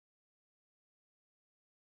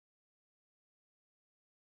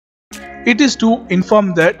It is to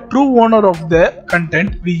inform the true owner of the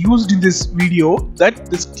content we used in this video that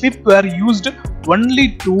this clip were used only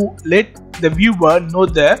to let the viewer know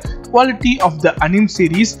the quality of the anime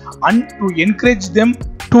series and to encourage them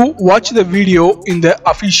to watch the video in the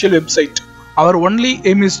official website. Our only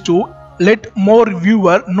aim is to let more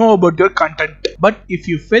viewer know about your content. But if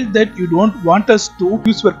you felt that you don't want us to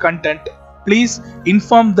use your content, please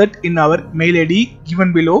inform that in our mail ID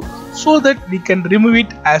given below so that we can remove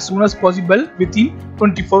it as soon as possible within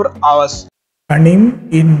 24 hours. Anime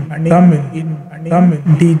in Tamil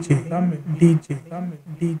DJ.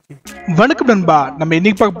 வணக்கம் நண்பா, நம்ம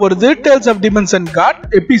இன்னைக்கு பார்க்க போறது Tales of Demons and God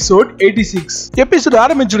episode 86. Episode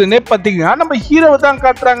ஆரம்பிச்ச உடனே பாத்தீங்கன்னா நம்ம ஹீரோவை தான்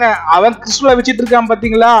காட்டுறாங்க. அவன் கிறிஸ்டலை வச்சிட்டு இருக்கான்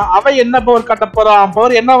பாத்தீங்களா, அவன் என்ன பவர் காட்ட போறான்,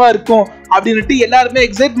 பவர் என்னவா இருக்கும் அப்படின்னுட்டு எல்லாருமே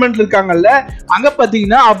எக்ஸைட்மெண்ட்ல இருக்காங்கல்ல. அங்க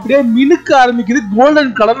பாத்தீங்கன்னா அப்படியே மினுக்க ஆரம்பிக்குது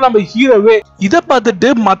கோல்டன் கலர் நம்ம ஹீரோவே. இத பார்த்துட்டு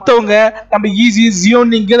மத்தவங்க நம்ம ஈஸி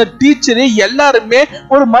ஜியோனிங் டீச்சரு எல்லாருமே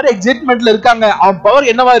ஒரு மாதிரி எக்ஸைட்மெண்ட்ல இருக்காங்க. அவன்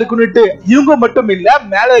பவர் என்னவா இருக்குன்னுட்டு. இவங்க மட்டும் இல்ல,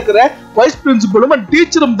 மேல இருக்கிற வைஸ் பிரின்சிபலும்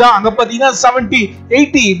டீச்சரும் தான். அங்க பாத்தீங்கன்னா 70,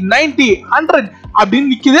 80, 90, 100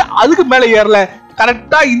 அப்படின்னு நிக்குது. அதுக்கு மேல ஏறல.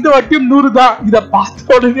 கரெக்டா இந்த வாட்டியும் 100 தான். இத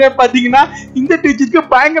பார்த்த உடனே பாத்தீங்கன்னா இந்த டீச்சருக்கு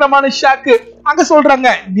பயங்கரமான ஷாக்கு. அங்க சொல்றாங்க,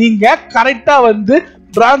 நீங்க கரெக்டா வந்து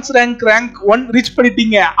பிரான்ச் ரேங்க் 1 ரீச்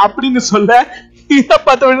பண்ணிட்டீங்க அப்படின்னு சொல்ல, இத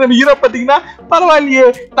பார்த்த உடனே நம்ம ஹீரோ பாத்தீங்கன்னா பரவாயில்லையே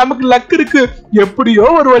நமக்கு லக் இருக்கு, எப்படியோ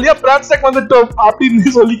ஒரு வழியா பிரான்ச் ரேங்க் வந்துட்டோம்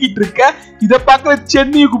அப்படின்னு சொல்லிக்கிட்டு இருக்க. இத பாக்குற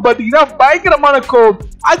சென்னைக்கு பாத்தீங்கன்னா பயங்கரமான கோவம்.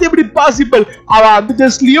 அது எப்படி பாசிபிள், அவன் அந்த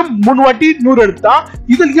டெஸ்ட்லயும் 3 வாட்டி 100 எடுத்தான்,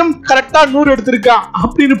 இதுலயும் கரெக்டா 100 எடுத்திருக்கான்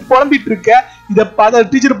அப்படின்னு புலம்பிட்டு இருக்க. இத பார்த்த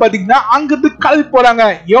டீச்சர் பாத்தீங்கன்னா அங்கிருந்து கிளம்பி போறாங்க.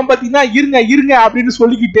 இவன் பாத்தீங்கன்னா இருங்க அப்படின்னு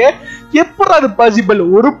சொல்லிக்கிட்டு, எப்படி அது பாசிபிள்,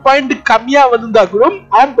 ஒரு பாயிண்ட் கம்மியா வந்திருந்தா கூட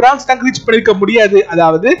அவன் பிரான்ச் ரேங்க் ரீச் பண்ணிருக்க முடியாது.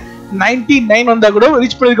 அதாவது 99 வந்தா கூட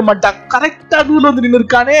ரீச் பண்ணிருக்க மாட்டான். கரெக்டா 100 வந்து நின்று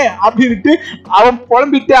இருக்கானே அப்படின்ட்டு அவன்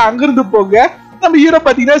புலம்பிட்டு அங்கிருந்து போக, நம்ம ஹீரோ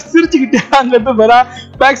பாத்தீங்கன்னா சிரிச்சுக்கிட்டே அங்க இருந்து வரா.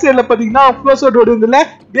 பேக் சைட்ல பாத்தீங்கன்னா க்ளோஸ் அவுட் ஓடுதுல,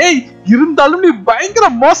 டேய் இருந்தாலும் நீ பயங்கர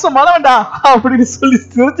மோசமானவன்டா அப்படின்னு சொல்லி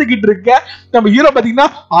சிரிச்சுக்கிட்டு இருக்க. நம்ம ஹீரோ பாத்தீங்கன்னா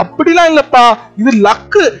அப்படிலாம் இல்லப்பா, இது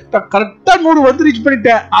லக்கு, கரெக்டா 100 வந்து ரீச்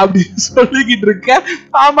பண்ணிட்டேன் அப்படின்னு சொல்லிக்கிட்டு இருக்க.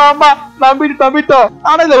 ஆமா நம்பிட்டோம்.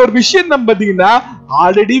 ஆனா இதுல ஒரு விஷயம் நம்ம பாத்தீங்கன்னா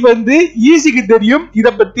ஆல்ரெடி வந்து ஈஸிக்கு தெரியும் இத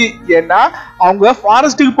பத்தி. ஏன்னா அவங்க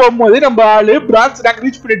ஃபாரஸ்ட்டுக்கு போகும்போது நம்ம ஆளு பிரான்ச் ரேங்க்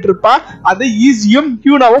ரீச் பண்ணிட்டு இருப்பான். அதை ஈஸியும்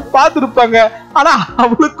ஹியூனாவும் பார்த்துருப்பாங்க. ஆனா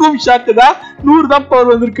அவளுக்கும் ஷாக்கு தான் 100 தான்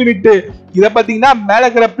பவர் வந்திருக்குன்னுட்டு. இத பாத்தீங்கன்னா மேல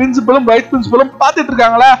இருக்கிற பிரின்சிபலும் வைஸ் பிரின்சிபலும் பார்த்துட்டு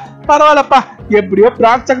இருக்காங்களா, பரவாயில்லப்பா எப்படியோ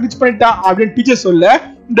பிரான்ச் ரேங்க் ரீச் பண்ணிட்டான் அப்படின்னு டீச்சர் சொல்ல,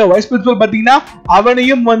 இந்த வைஸ் பிரின்சிபல் பாத்தீங்கன்னா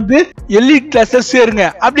அவனையும் வந்து எலிட் கிளாஸ்ல சேருங்க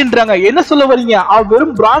அப்படின்றாங்க. என்ன சொல்ல வரீங்க, அவன்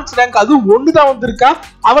வெறும் பிரான்ச் ரேங்க் அது 1 தான் வந்திருக்கான்,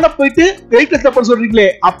 அவனை போயிட்டு எலிட் கிளாஸ்ல போட சொல்றீங்களே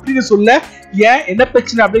அப்படின்னு சொல்ல, ஏன் என்ன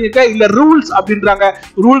பிரச்சனை அப்படின்னு இல்ல ரூல்ஸ் அப்படின்றாங்க.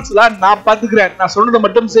 ரூல்ஸ் எல்லாம் நான் பாத்துக்கிறேன், நான் சொன்னதை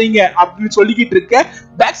மட்டும் செய்யுங்க அப்படின்னு சொல்லிக்கிட்டு இருக்க.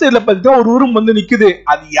 பேக் சைட்ல பாத்தீங்கன்னா ஒரு ரூம் வந்து நிக்குது.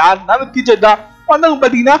 அது யாருன்னா டீச்சர் தான். வந்தவங்க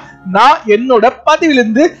பாத்தீங்கன்னா நான் என்னோட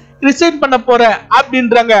பதவியிலிருந்து ரிசைன் பண்ண போறேன்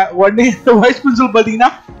அப்படின்றாங்க. உடனே வைஸ் பிரின்சிபல் பாத்தீங்கன்னா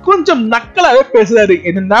கொஞ்சம் நக்கலாவே பேசுறாரு.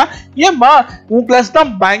 என்னன்னா, ஏமா உன் கிளாஸ்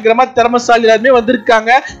தான் பயங்கரமா திறமைசாலி எல்லாருமே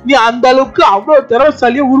வந்திருக்காங்க, நீ அந்த அளவுக்கு அவ்வளவு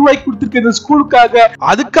திறமைசாலியா உருவாக்கி கொடுத்திருக்க இந்த ஸ்கூலுக்காக,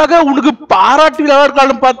 அதுக்காக உனக்கு பாராட்டு விழாவா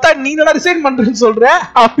இருக்காலும் பார்த்தா நீ என்ன ரிசைன் பண்றேன்னு சொல்ற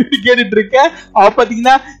அப்படின்னு கேட்டுட்டு இருக்க. அவ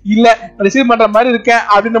பாத்தீங்கன்னா இல்ல ரிசைன் பண்ற மாதிரி இருக்கேன்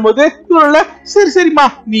அப்படின்னும் போது சரிம்மா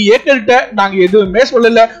நீ ஏற்கிட்ட, நாங்க எதுவுமே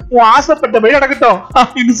சொல்லல, உன் ஆசைப்பட்டபடி நடக்கட்டும்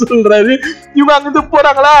அப்படின்னு சொல்றாரு. இவங்க அங்கிருந்து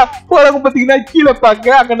போறாங்களா, போறவங்க பாத்தீங்கன்னா கீழே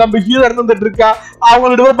பாக்க அங்க நம்ம ஹீரோ இருந்துட்டு இருக்கா.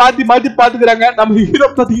 அவங்களோட மாத்தி பாத்துக்கிறாங்க. நம்ம ஹீரோ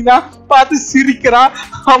பாத்தீங்கன்னா பார்த்து சிரிக்கிறான்.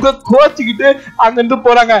 அவங்க கோச்சிக்கிட்டு அங்க இருந்து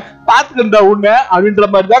போறாங்க. பாத்துக்கிறா உண்மை அப்படின்ற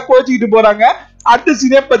மாதிரி தான் கோச்சிக்கிட்டு போறாங்க. அடுத்த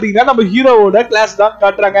சீனே பாத்தீங்கன்னா நம்ம ஹீரோவோட கிளாஸ் தான்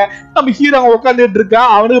காட்டுறாங்க. நம்ம ஹீரோ உட்காந்துட்டு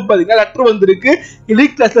இருக்கான். அவனுக்கு பாத்தீங்கன்னா லெட்டர் வந்திருக்கு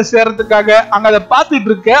எலிட் கிளாஸ்ல சேர்றதுக்காக. அங்க அதை பாத்துட்டு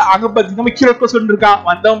இருக்க. அங்க பாத்தீங்கன்னா நம்ம ஹீரோ சொல்லிட்டு இருக்கான்.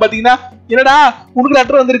 வந்தவன் பாத்தீங்கன்னா என்னடா உனக்கு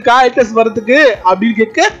லெட்டர் வந்திருக்கா எலிட் கிளாஸ் வரதுக்கு அப்படின்னு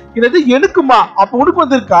கேட்க, என்னது எனக்குமா, அப்ப உனக்கு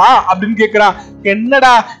வந்திருக்கா அப்படின்னு கேக்குறான்.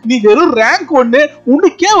 என்னடா நீ வெறும் ரேங்க் 1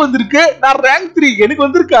 உனக்கே வந்திருக்கு, நான் ரேங்க் 3 எனக்கு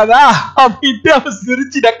வந்திருக்காதா அப்படின்ட்டு அவன்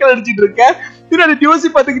சிரிச்சு நக்கல் அடிச்சிட்டு இருக்க. டியூசி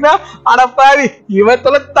பாத்தீங்கன்னா அட பாவி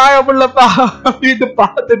இவத்தோட தாயப்படலப்பா அப்படின்னு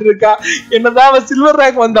பாத்துட்டு இருக்கா. என்னதான் அவன் சில்வர்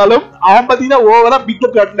ரேங்க் வந்தாலும் அவன் பாத்தீங்கன்னா ஓவரா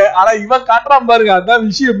பிக்கப் காட்டல. ஆனா இவன் காட்டுறான் பாருங்க, அதான்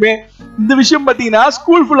விஷயமே. இந்த விஷயம் பாத்தீங்கன்னா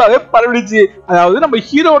ஸ்கூல் ஃபுல்லாவே பரவிடுச்சு. அதாவது நம்ம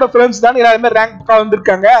ஹீரோட ஃப்ரெண்ட்ஸ் தான் எல்லாருமே ரேங்க்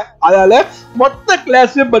வந்திருக்காங்க. அதனால மொத்த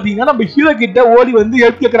கிளாஸ்லயும் பாத்தீங்கன்னா நம்ம ஹீரோ கிட்ட ஓடி வந்து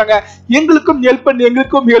ஹெல்ப் கேக்குறாங்க. எங்களுக்கும் ஹெல்ப்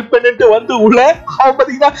பண்ணிட்டு வந்து உள்ள அவன்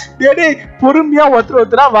பாத்தீங்கன்னா டேய் பொறுமையா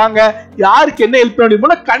ஒருத்தரா வாங்க, யாருக்கு என்ன ஹெல்ப் பண்ண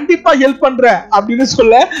முடியுமோ கண்டிப்பா ஹெல்ப் பண்றேன் அப்படின்னு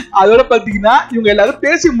சொல்ல, அதோட பாத்தீங்கன்னா இவங்க எல்லாரும்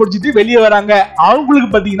பேசி முடிச்சிட்டு வெளியே வராங்க. அவங்களுக்கு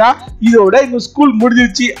பாத்தீங்கன்னா இதோட இந்த ஸ்கூல்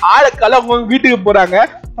முடிஞ்சிருச்சு. ஆளக்கால அவங்க வீட்டுக்கு போறாங்க.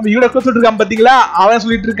 நம்ம இவனை சொல்லிட்டு இருக்கான் பாத்தீங்களா, அவன்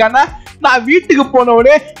சொல்லிட்டு இருக்கானா, நான் வீட்டுக்கு போன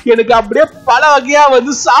உடனே எனக்கு அப்படியே பல வகையா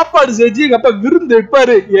வந்து சாப்பாடு செஞ்சு எங்க அப்பா விருந்து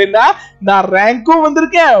வைப்பாரு. ஏன்னா நான் ரேங்கும்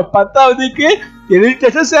வந்திருக்கேன், 10வதுக்கு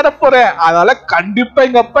எதிர்த்து சேர போறேன், அதனால கண்டிப்பா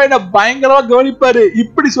எங்க அப்பா என்ன பயங்கரமா கவனிப்பாரு.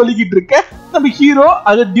 இப்படி சொல்லிக்கிட்டு இருக்க நம்ம ஹீரோ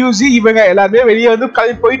அது டியூசி இவங்க எல்லாருமே வெளியே வந்து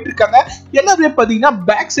கிளம்பி போயிட்டு இருக்காங்க. எல்லாருமே பாத்தீங்கன்னா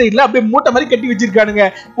பேக் சைட்ல அப்படியே மூட்டை மாதிரி கட்டி வச்சிருக்கானுங்க.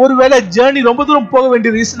 ஒருவேளை ஜேர்னி ரொம்ப தூரம் போக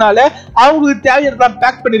வேண்டிய ரீசனால அவங்களுக்கு தேவையான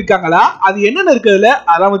பேக் பண்ணிருக்காங்களா, அது என்னென்ன இருக்குதுல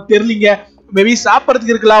அதான் தெரியலீங்க. மேபி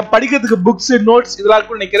சாப்பிடறதுக்கு இருக்கலாம், படிக்கிறதுக்கு புக்ஸ் நோட்ஸ் இதெல்லாம்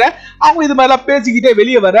இருக்கும்னு நினைக்கிறேன். அவங்க இது மாதிரிலாம் பேசிக்கிட்டே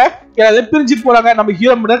வெளியே வர எல்லாரும் பிரிஞ்சு போறாங்க. நம்ம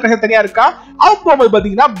ஹீரோ மட்டும் தனியா இருக்கா. அவங்க போகும்போது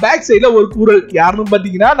பாத்தீங்கன்னா பேக் சைட்ல ஒரு குரல், யாருன்னு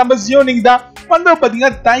பாத்தீங்கன்னா நம்ம ஜியோனிங் தான். வந்து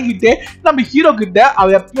பாத்தீங்கன்னா தாங்கிட்டு நம்ம ஹீரோ கிட்ட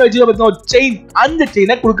அவ எப்பயும் வச்சு ஒரு செயின், அந்த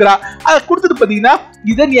செயினை கொடுக்குறா. அதை கொடுத்துட்டு பாத்தீங்கன்னா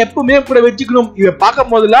இதை நீ எப்பவுமே கூட வச்சுக்கணும், இதை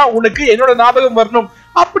பார்க்கும் போதெல்லாம் உனக்கு என்னோட ஞாபகம் வரணும்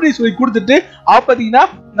அப்படின்னு சொல்லி கொடுத்துட்டு அவ பாத்தீங்கன்னா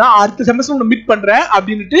நான் அடுத்த செமஸ்டர் மீட் பண்றேன்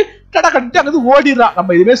அப்படின்ட்டு டடா கட்டிட்டு அங்கிருந்து ஓடிடுறான்.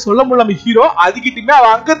 நம்ம எதுவுமே சொல்ல முடியல, நம்ம ஹீரோ அதுக்கிட்டுமே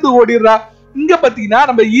அவன் அங்கிருந்து ஓடிடுறா. இங்க பாத்தீங்கன்னா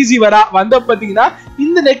நம்ம ஈஸி வரா வந்த பாத்தீங்கன்னா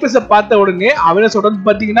இந்த நெக்லஸ் பார்த்த உடனே அவனை சொல்றது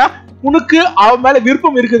பாத்தீங்கன்னா உனக்கு அவன் மேல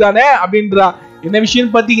விருப்பம் இருக்குதானே அப்படின்றா. என்ன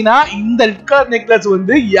விஷயம் பாத்தீங்கன்னா இந்த நெக்லஸ்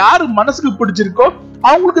வந்து யாரு மனசுக்கு பிடிச்சிருக்கோ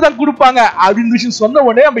அவங்களுக்கு தான் கொடுப்பாங்க அப்படின்னு விஷயம் சொன்ன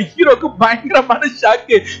உடனே நம்ம ஹீரோக்கு பயங்கரமான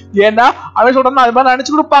ஷாக்கு. ஏன்னா அவன் சொல்றான் அது மாதிரி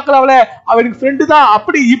நினைச்சு கூட பாக்கல, அவளை அவனுக்கு ஃப்ரெண்டு தான்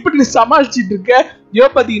அப்படி இப்படி சமாளிச்சுட்டு இருக்க. ஐயோ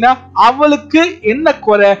பாத்தீங்கன்னா அவளுக்கு என்ன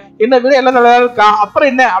குறை, என்ன விட எல்லாம் நல்லா இருக்கா, அப்புறம்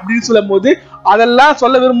என்ன அப்படின்னு சொல்லும் போது அதெல்லாம்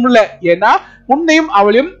சொல்ல விரும்பல. ஏன்னா உன்னையும்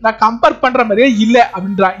அவளையும் நான் கம்பேர் பண்ற மாதிரியே இல்ல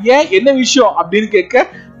அப்படின்றான். ஏன் என்ன விஷயம் அப்படின்னு கேட்க,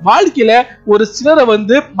 வாழ்க்கையில ஒரு சிலரை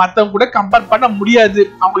வந்து மத்தவங்க கூட கம்பேர் பண்ண முடியாது,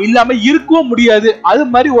 அவங்க இல்லாம இருக்கவும் முடியாது, அது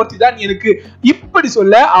மாதிரி ஒருத்தி தான் எனக்கு இப்படி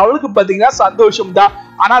சொல்ல அவளுக்கு பாத்தீங்கன்னா சந்தோஷம் தான்.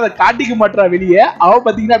 ஆனா அதை காட்டிக்க மாட்டா வெளியே. அவ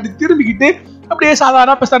பாத்தீங்கன்னா அப்படி திரும்பிக்கிட்டு அப்படியே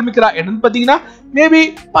சாதாரண பேச ஆரம்பிக்கிறா. என்னன்னு பாத்தீங்கன்னா மேபி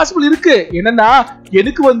பாசிபிள் இருக்கு. என்னன்னா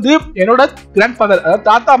எனக்கு வந்து என்னோட கிராண்ட் ஃபாதர் அதாவது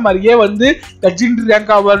தாத்தா மாதிரியே வந்து லெஜெண்டரி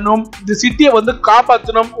ரேங்கா வரணும், இந்த சிட்டியை வந்து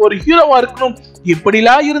காப்பாற்றணும், ஒரு ஹீரோவா இருக்கணும்,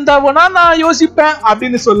 இப்படிலாம் இருந்தாவனா நான் யோசிப்பேன்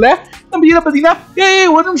அப்படின்னு சொல்ல நம்ம ஹீரோ பாத்தீங்கன்னா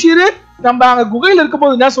ஏய் ஒரு நிமிஷம் இரு, நம்ம அங்க குகையில இருக்கும்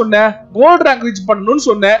போது என்ன சொன்னேன், கோல்டு ரேங்க் ரீச் பண்ணணும்னு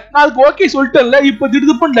சொன்னேன், நான் அதுக்கு ஓகே சொல்லிட்டேன்ல, இப்போ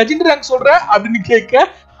திடீர்னு லெஜெண்டரி ரேங்க் சொல்றேன் அப்படின்னு கேட்க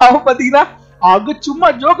அவன் பாத்தீங்கன்னா அங்க சும்மா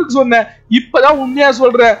ஜோக்குக்கு சொன்னேன், இப்பதான் உண்மையா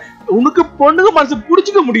சொல்றேன், உனக்கு பொண்ணுங்க மனசு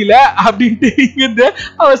புடிச்சுக்க முடியல அப்படின்ட்டு இங்க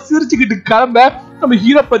அவ சிரிச்சுக்கிட்டு கிளம்ப நம்ம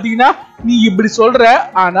ஹீரோ பாத்தீங்கன்னா நீ இப்படி சொல்ற,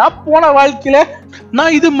 ஆனா போன வாழ்க்கையில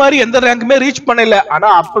நான் இது மாதிரி எந்த ரேங்குமே ரீச் பண்ணல, ஆனா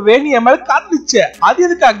அப்பவே நீ என் மேல காட்டுச்ச, அது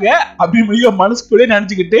எதுக்காக அப்படின்னு மனசுக்குள்ளே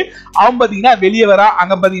நினைச்சுக்கிட்டு அவன் பாத்தீங்கன்னா வெளியே வரான்.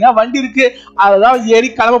 அங்க பாத்தீங்கன்னா வண்டி இருக்கு, அதெல்லாம் ஏறி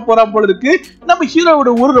கிளம்ப போறான் போல இருக்கு. நம்ம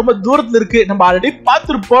ஹீரோவோட ஊர் ரொம்ப தூரத்துல இருக்கு, நம்ம ஆல்ரெடி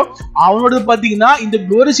பார்த்திருப்போம். அவனோட பாத்தீங்கன்னா இந்த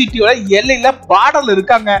குளோரி சிட்டியோட எல்லையில பார்டர்ல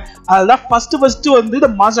இருக்காங்க. அதெல்லாம் ஃபர்ஸ்ட் வந்து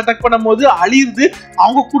இந்த மாஸ் அட்டாக் பண்ணும் போது அழியுது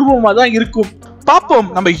அவங்க குடும்பமா தான் இருக்கும். பாப்போம்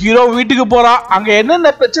நம்ம ஹீரோ வீட்டுக்கு போறான், அங்க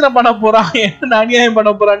என்னென்ன பிரச்சனை பண்ண போறான், என்ன அநியாயம்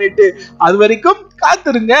பண்ண போறான்னுட்டு. அது வரைக்கும்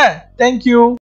காத்துருங்க. தேங்க்யூ.